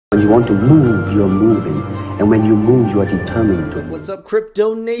When you want to move, you're moving. And when you move, you are determined to move. What's up,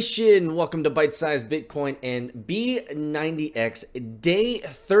 Crypto Nation? Welcome to Bite-Sized Bitcoin and B90X day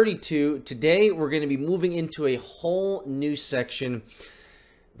 32. Today, we're going to be moving into a whole new section.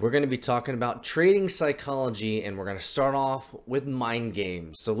 We're going to be talking about trading psychology, and we're going to start off with mind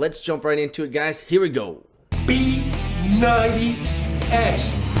games. So let's jump right into it, guys. Here we go.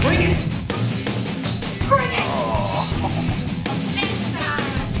 B90X. Bring it! Bring it!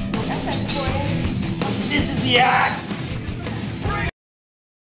 This is the act!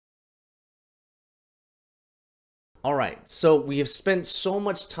 All right, so we have spent so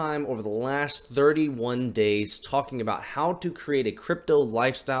much time over the last 31 days talking about how to create a crypto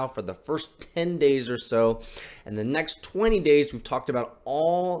lifestyle for the first 10 days or so. And the next 20 days, we've talked about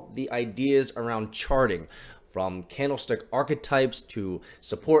all the ideas around charting, from candlestick archetypes to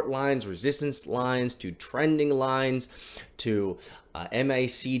support lines, resistance lines, to trending lines, to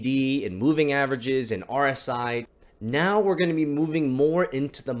MACD and moving averages and RSI. Now we're going to be moving more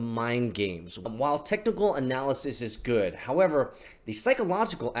into the mind games. While technical analysis is good, however, the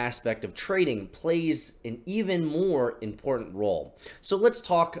psychological aspect of trading plays an even more important role. So let's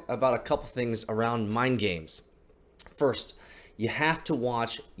talk about a couple things around mind games. First, you have to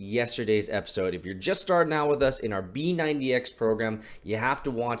watch yesterday's episode. If you're just starting out with us in our B90X program, you have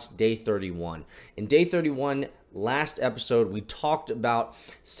to watch day 31. In day 31, last episode, we talked about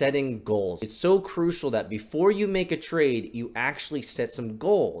setting goals. It's so crucial that before you make a trade, you actually set some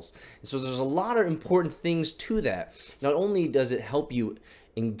goals. And so there's a lot of important things to that. Not only does it help you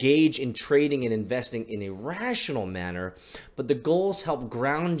engage in trading and investing in a rational manner, but the goals help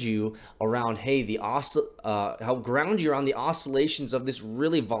ground you around, help ground you around the oscillations of this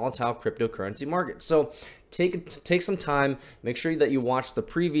really volatile cryptocurrency market. So take some time, make sure that you watch the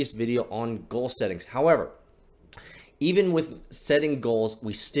previous video on goal settings. However, even with setting goals,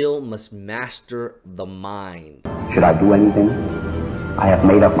 we still must master the mind. Should I do anything? I have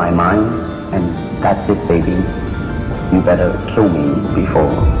made up my mind, and that's it, baby. You better kill me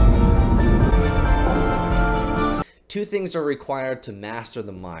before. Two things are required to master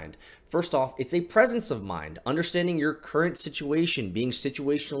the mind. First off, it's a presence of mind, understanding your current situation, being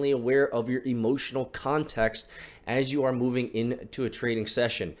situationally aware of your emotional context as you are moving into a trading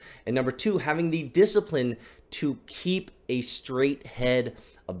session. And number two, having the discipline to keep a straight head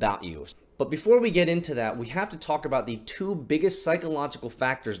about you. But before we get into that, we have to talk about the two biggest psychological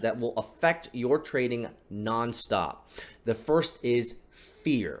factors that will affect your trading nonstop. The first is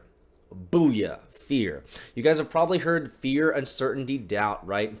fear. Booyah, fear. You guys have probably heard fear, uncertainty, doubt,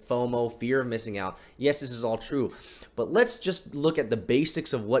 right? FOMO, fear of missing out. Yes, this is all true. But let's just look at the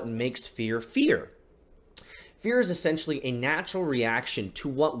basics of what makes fear fear. Fear is essentially a natural reaction to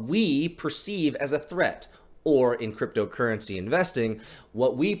what we perceive as a threat, or in cryptocurrency investing,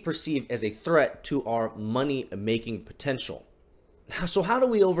 what we perceive as a threat to our money-making potential. So how do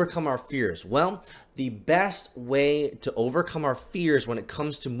we overcome our fears? Well, the best way to overcome our fears when it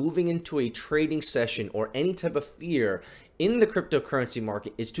comes to moving into a trading session or any type of fear in the cryptocurrency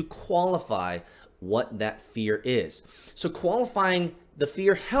market is to qualify what that fear is. So qualifying the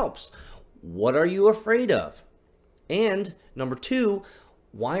fear helps. What are you afraid of? And number two,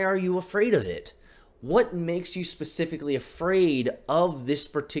 why are you afraid of it? What makes you specifically afraid of this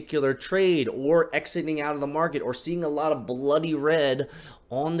particular trade or exiting out of the market or seeing a lot of bloody red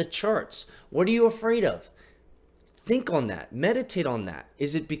on the charts? What are you afraid of? Think on that. Meditate on that.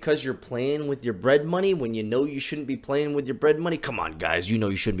 Is it because you're playing with your bread money when you know you shouldn't be playing with your bread money? Come on, guys. You know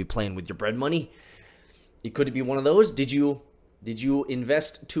you shouldn't be playing with your bread money. It could be one of those. Did you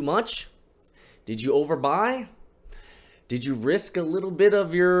invest too much? Did you overbuy? Did you risk a little bit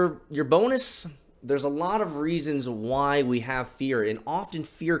of your bonus? There's a lot of reasons why we have fear, and often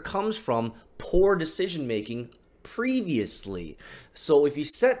fear comes from poor decision making previously. So if you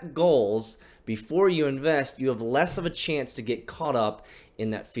set goals before you invest, you have less of a chance to get caught up in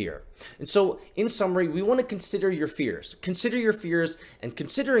that fear. And so in summary, we want to consider your fears. Consider your fears, and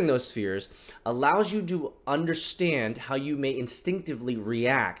considering those fears allows you to understand how you may instinctively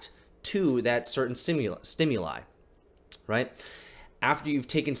react to that certain stimuli, right? After you've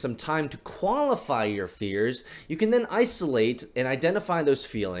taken some time to qualify your fears, you can then isolate and identify those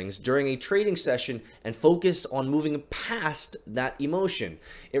feelings during a trading session and focus on moving past that emotion.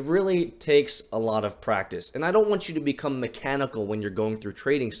 It really takes a lot of practice. And I don't want you to become mechanical when you're going through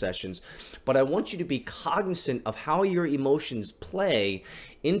trading sessions, but I want you to be cognizant of how your emotions play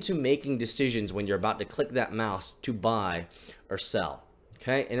into making decisions when you're about to click that mouse to buy or sell.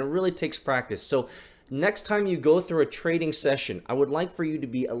 Okay? And it really takes practice. So next time you go through a trading session, I would like for you to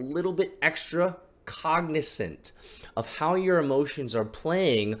be a little bit extra cognizant of how your emotions are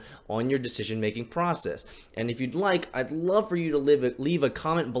playing on your decision-making process. And if you'd like, I'd love for you to leave a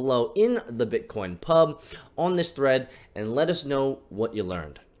comment below in the Bitcoin pub on this thread and let us know what you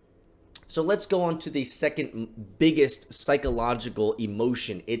learned. So let's go on to the second biggest psychological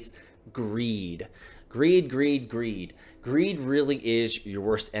emotion. It's greed. Greed, greed, greed. Greed really is your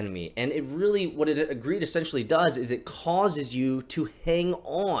worst enemy. And it really, greed essentially does is it causes you to hang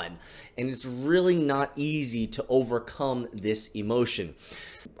on. And it's really not easy to overcome this emotion.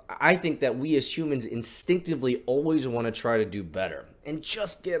 I think that we as humans instinctively always want to try to do better and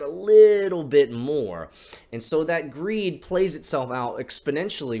just get a little bit more. And so that greed plays itself out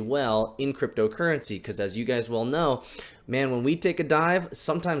exponentially well in cryptocurrency, because as you guys well know, man, when we take a dive,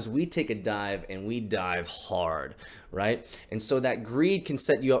 sometimes we take a dive and we dive hard, right? And so that greed can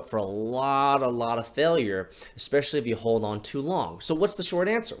set you up for a lot of failure, especially if you hold on too long. So what's the short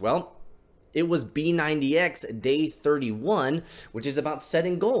answer? Well, it was B90X day 31, which is about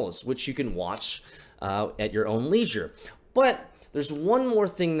setting goals, which you can watch at your own leisure. But there's one more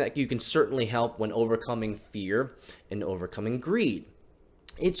thing that you can certainly help when overcoming fear and overcoming greed.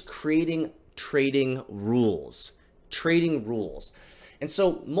 It's creating trading rules. Trading rules. And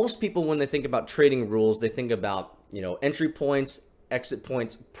so most people, when they think about trading rules, they think about, entry points, exit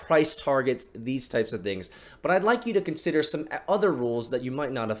points, price targets, these types of things. But I'd like you to consider some other rules that you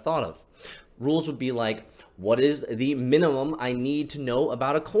might not have thought of. Rules would be like, what is the minimum I need to know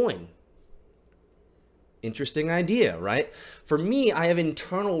about a coin? Interesting idea, right? For me, I have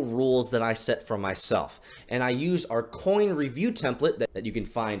internal rules that I set for myself, and I use our coin review template that you can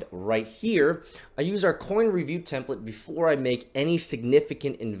find right here. I use our coin review template before I make any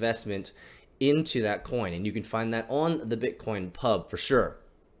significant investment into that coin, and you can find that on the Bitcoin pub for sure.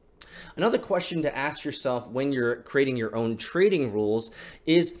 Another question to ask yourself when you're creating your own trading rules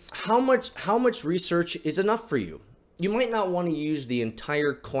is how much research is enough for you? You might not want to use the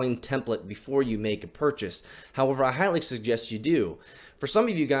entire coin template before you make a purchase. However, I highly suggest you do. For some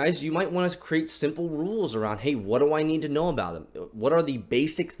of you guys, you might want to create simple rules around, hey, what do I need to know about them? What are the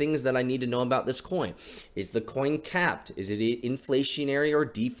basic things that I need to know about this coin? Is the coin capped? Is it inflationary or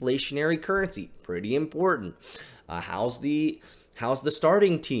deflationary currency? Pretty important. How's the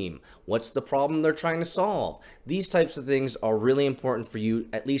starting team? What's the problem they're trying to solve? These types of things are really important for you,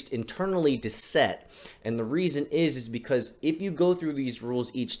 at least internally, to set. And the reason is because if you go through these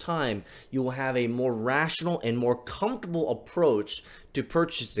rules each time, you will have a more rational and more comfortable approach to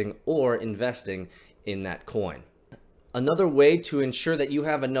purchasing or investing in that coin. Another way to ensure that you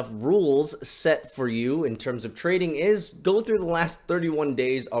have enough rules set for you in terms of trading is go through the last 31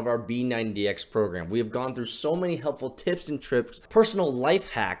 days of our B90X program. We have gone through so many helpful tips and tricks, personal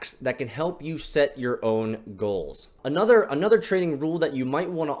life hacks that can help you set your own goals. Another trading rule that you might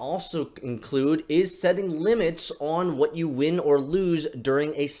want to also include is setting limits on what you win or lose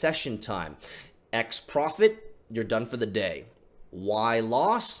during a session time. X profit, you're done for the day. Y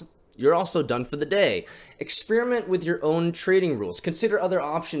loss, you're also done for the day. Experiment with your own trading rules. Consider other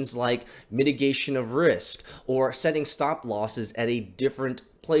options like mitigation of risk or setting stop losses at a different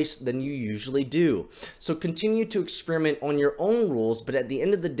place than you usually do. So continue to experiment on your own rules, but at the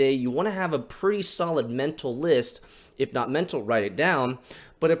end of the day, you want to have a pretty solid mental list. If not mental, write it down,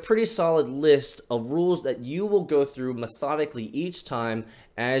 but a pretty solid list of rules that you will go through methodically each time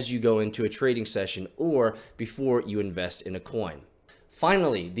as you go into a trading session or before you invest in a coin.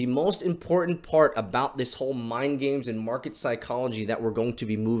 Finally, the most important part about this whole mind games and market psychology that we're going to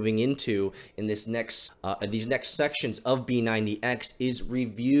be moving into in these next sections of B90X is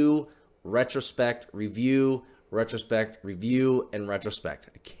review, retrospect, review, retrospect, review, and retrospect.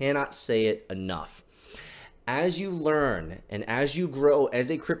 I cannot say it enough. As you learn and as you grow as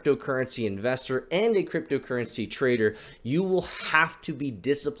a cryptocurrency investor and a cryptocurrency trader, you will have to be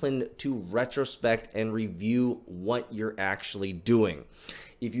disciplined to retrospect and review what you're actually doing.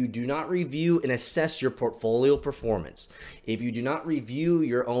 If you do not review and assess your portfolio performance, if you do not review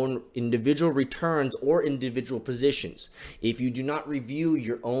your own individual returns or individual positions, if you do not review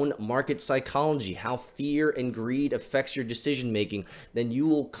your own market psychology, how fear and greed affects your decision making, then you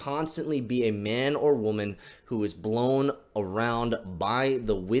will constantly be a man or woman who is blown around by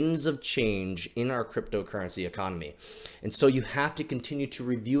the winds of change in our cryptocurrency economy. And so you have to continue to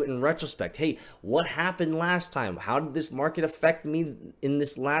review it in retrospect. Hey, what happened last time? How did this market affect me in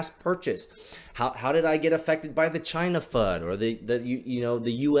this last purchase? How did I get affected by the China FUD or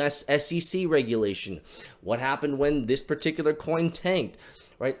the US SEC regulation? What happened when this particular coin tanked?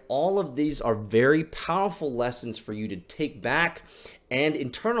 Right? All of these are very powerful lessons for you to take back and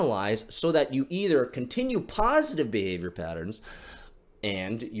internalize so that you either continue positive behavior patterns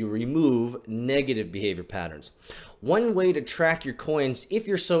and you remove negative behavior patterns. One way to track your coins, if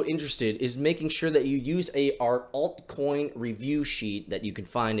you're so interested, is making sure that you use our altcoin review sheet that you can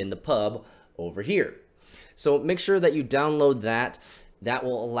find in the pub over here. So make sure that you download that. That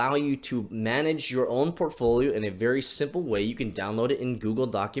will allow you to manage your own portfolio in a very simple way. You can download it in Google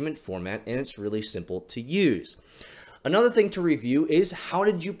document format, and it's really simple to use. Another thing to review is, how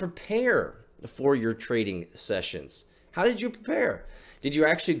did you prepare for your trading sessions? How did you prepare? Did you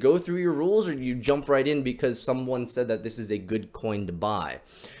actually go through your rules, or did you jump right in because someone said that this is a good coin to buy?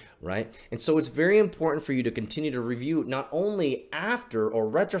 Right? And so it's very important for you to continue to review, not only after or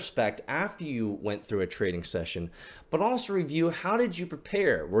retrospect after you went through a trading session, but also review, how did you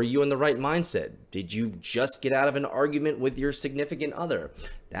prepare? Were you in the right mindset? Did you just get out of an argument with your significant other?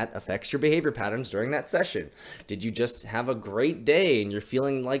 That affects your behavior patterns during that session. Did you just have a great day and you're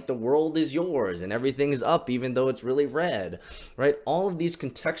feeling like the world is yours and everything's up even though it's really red, right? All of these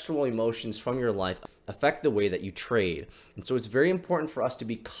contextual emotions from your life affect the way that you trade. And so it's very important for us to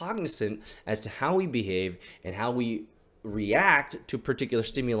be cognizant as to how we behave and how we react to particular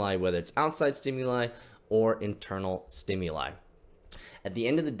stimuli, whether it's outside stimuli or internal stimuli. At the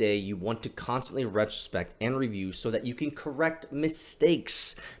end of the day, you want to constantly retrospect and review so that you can correct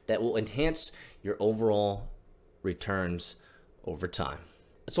mistakes that will enhance your overall returns over time.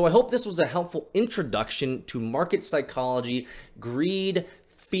 So I hope this was a helpful introduction to market psychology, greed,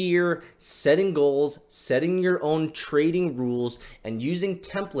 fear, setting goals, setting your own trading rules, and using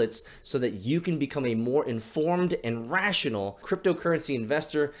templates so that you can become a more informed and rational cryptocurrency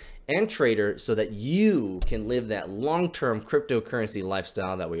investor and trader, so that you can live that long-term cryptocurrency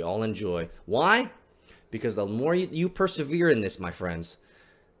lifestyle that we all enjoy. Why? Because the more you persevere in this, my friends,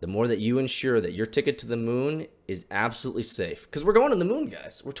 the more that you ensure that your ticket to the moon is absolutely safe. Because we're going to the moon,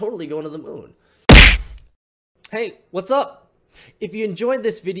 guys. We're totally going to the moon. Hey, what's up? If you enjoyed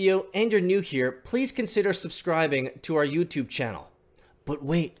this video and you're new here, please consider subscribing to our YouTube channel. But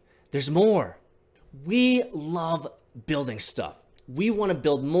wait, there's more. We love building stuff. We want to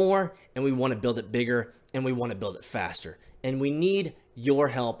build more, and we want to build it bigger, and we want to build it faster. And we need your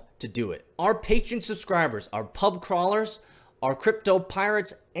help to do it. Our Patreon subscribers, our pub crawlers, our crypto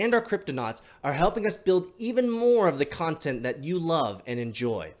pirates, and our cryptonauts are helping us build even more of the content that you love and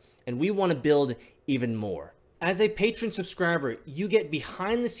enjoy. And we want to build even more. As a Patreon subscriber, you get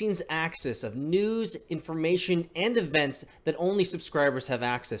behind the scenes access of news, information, and events that only subscribers have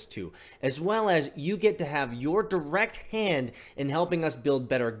access to, as well as you get to have your direct hand in helping us build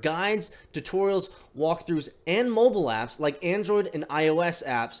better guides, tutorials, walkthroughs, and mobile apps like Android and iOS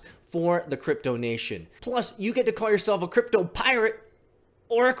apps for the Crypto Nation. Plus, you get to call yourself a crypto pirate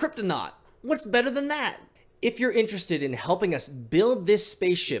or a cryptonaut. What's better than that? If you're interested in helping us build this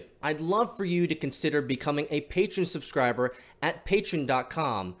spaceship, I'd love for you to consider becoming a Patreon subscriber at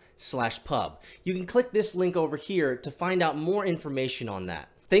patreon.com/pub. You can click this link over here to find out more information on that.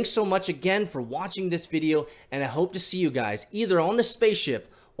 Thanks so much again for watching this video, and I hope to see you guys either on the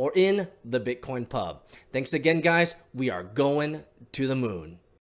spaceship or in the Bitcoin pub. Thanks again, guys. We are going to the moon.